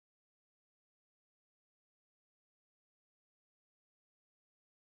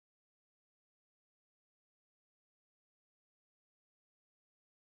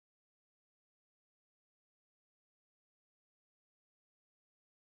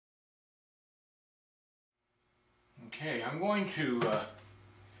Okay, I'm going to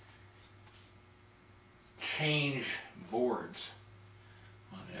change boards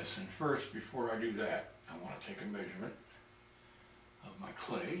on this, and first, before I do that, I want to take a measurement of my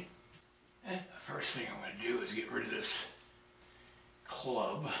clay. And the first thing I'm going to do is get rid of this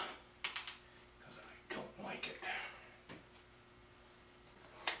club, because I don't like it.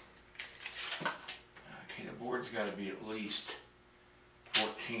 Okay, the board's got to be at least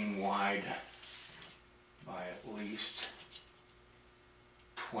 14 wide by at least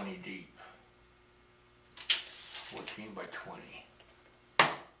 20 deep. 14 by 20.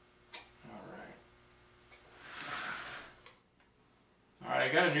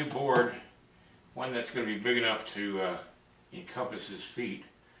 Alright, I got a new board, one that's going to be big enough to encompass his feet.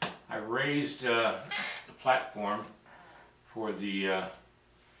 I raised the platform for the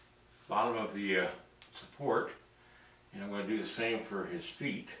bottom of the support, and I'm going to do the same for his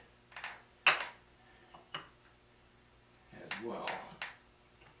feet as well.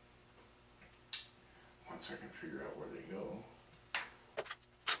 Once I can figure out where they go.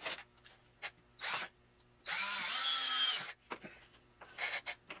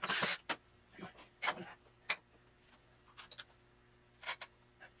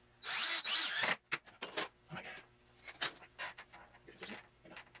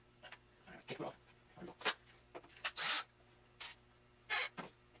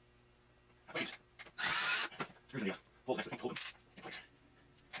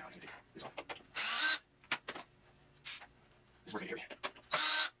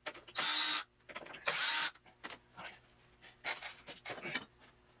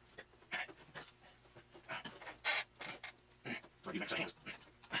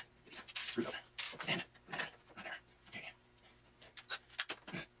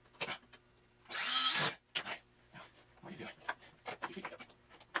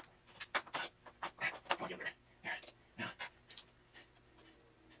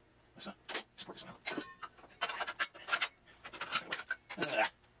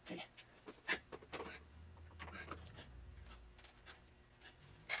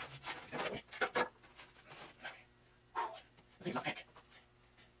 I think it's not pink.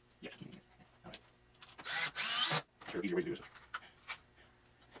 Yes. All right. Sure, easier way to do this.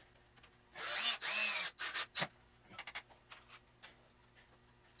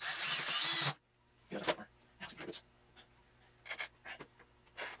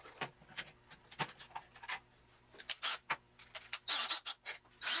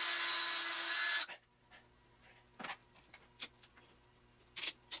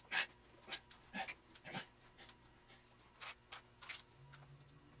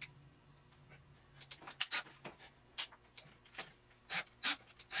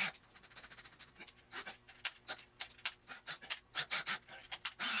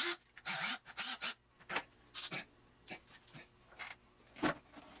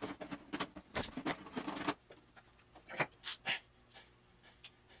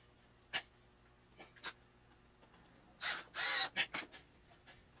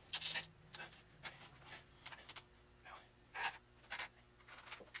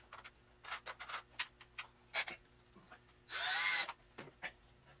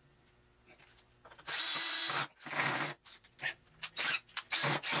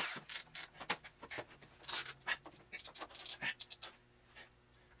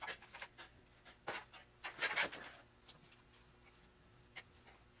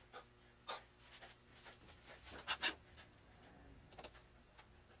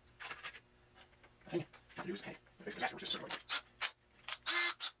 Use okay. Basically, that's just circling.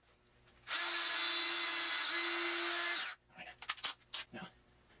 All right. Now.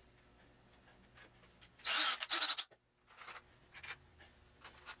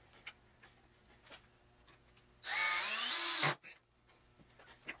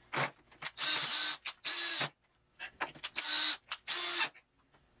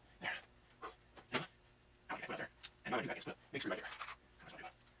 There. Now, I want to put it there. And I'm going to do that is put a big screw right there.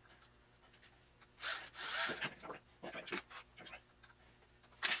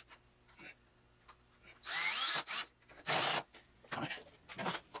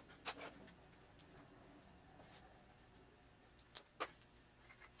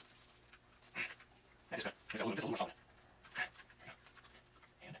 It's a little more solid.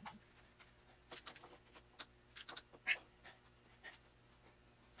 And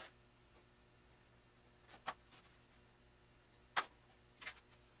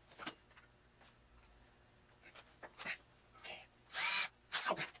okay.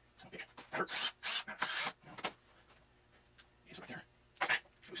 So big. That hurts. No. He's right there.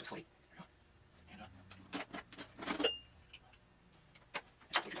 Loose and clean. There we go. And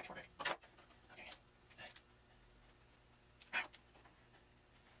it's completely back for big. Okay.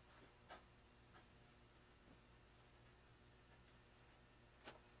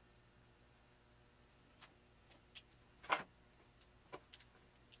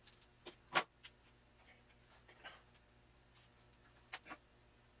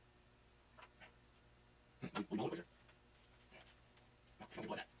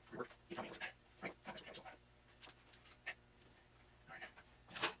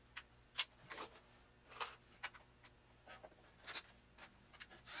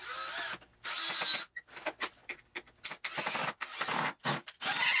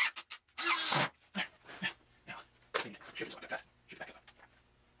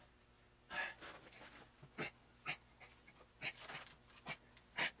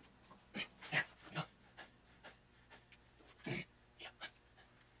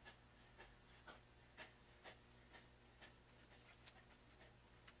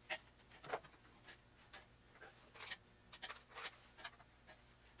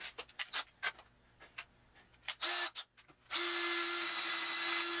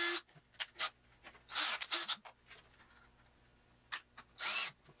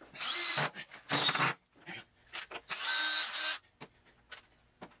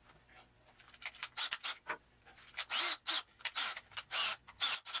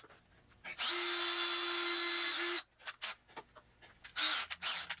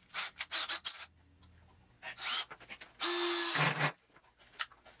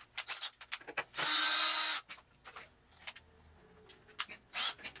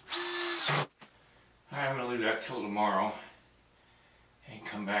 that till tomorrow and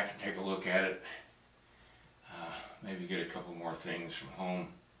come back and take a look at it. Maybe get a couple more things from home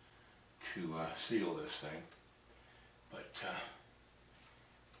to seal this thing. But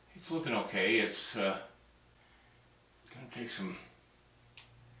it's looking okay. It's going to take some...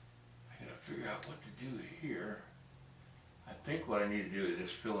 I got to figure out what to do here. I think what I need to do is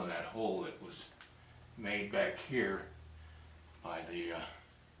just fill in that hole that was made back here by the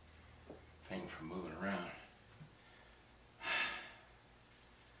thing from moving around.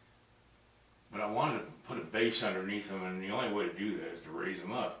 But I wanted to put a base underneath them, and the only way to do that is to raise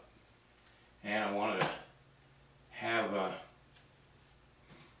them up. And I wanted to have a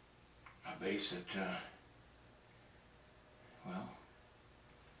base that, well,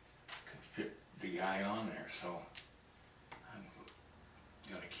 could fit the guy on there. So I'm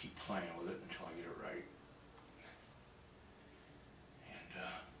going to keep playing with it until I get it right. And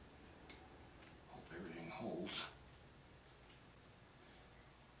hope everything holds.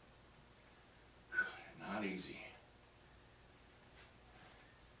 Not easy.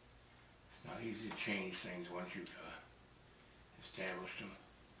 It's not easy to change things once you've established them.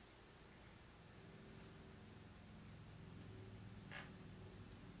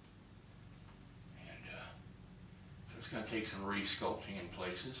 And so it's going to take some re-sculpting in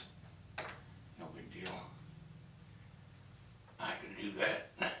places. No big deal. I can do that.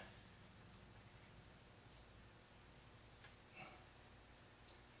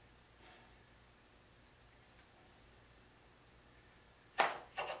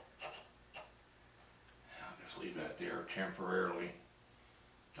 Leave that there temporarily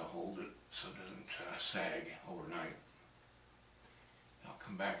to hold it so it doesn't sag overnight. I'll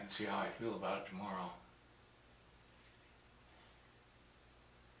come back and see how I feel about it tomorrow.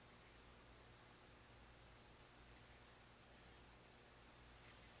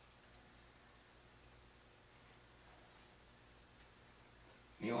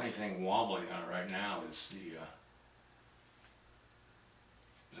 The only thing wobbling on it right now is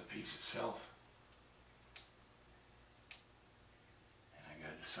the piece itself.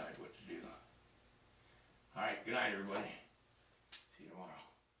 Decide what to do. All right, good night, everybody.